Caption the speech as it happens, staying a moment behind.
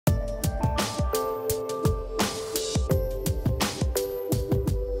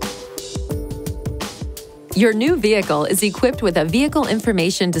Your new vehicle is equipped with a vehicle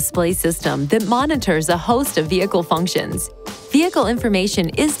information display system that monitors a host of vehicle functions. Vehicle information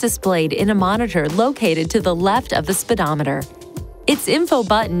is displayed in a monitor located to the left of the speedometer. Its info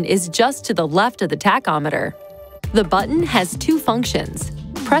button is just to the left of the tachometer. The button has two functions.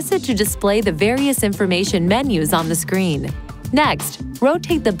 Press it to display the various information menus on the screen. Next,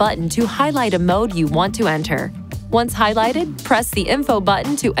 rotate the button to highlight a mode you want to enter. Once highlighted, press the info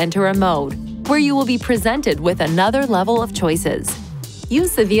button to enter a mode, where you will be presented with another level of choices.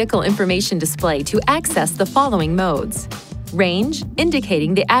 Use the vehicle information display to access the following modes. Range,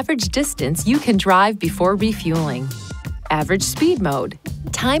 indicating the average distance you can drive before refueling. Average speed mode.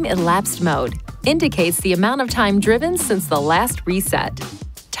 Time elapsed mode, indicates the amount of time driven since the last reset.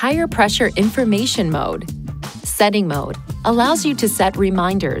 Tire pressure information mode. Setting mode, allows you to set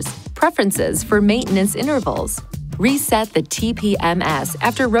reminders, preferences for maintenance intervals. Reset the TPMS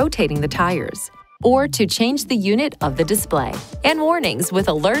after rotating the tires, or to change the unit of the display, and warnings with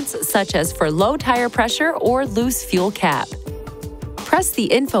alerts such as for low tire pressure or loose fuel cap. Press the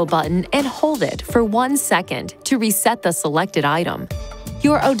info button and hold it for 1 second to reset the selected item.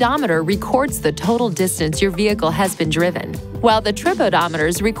 Your odometer records the total distance your vehicle has been driven, while the trip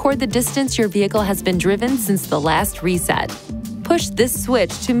odometers record the distance your vehicle has been driven since the last reset. Push this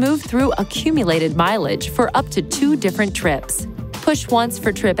switch to move through accumulated mileage for up to 2 different trips. Push once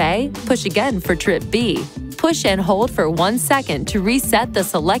for trip A, push again for trip B. Push and hold for 1 second to reset the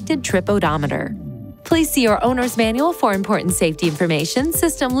selected trip odometer. Please see your owner's manual for important safety information,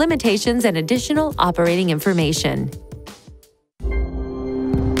 system limitations, and additional operating information.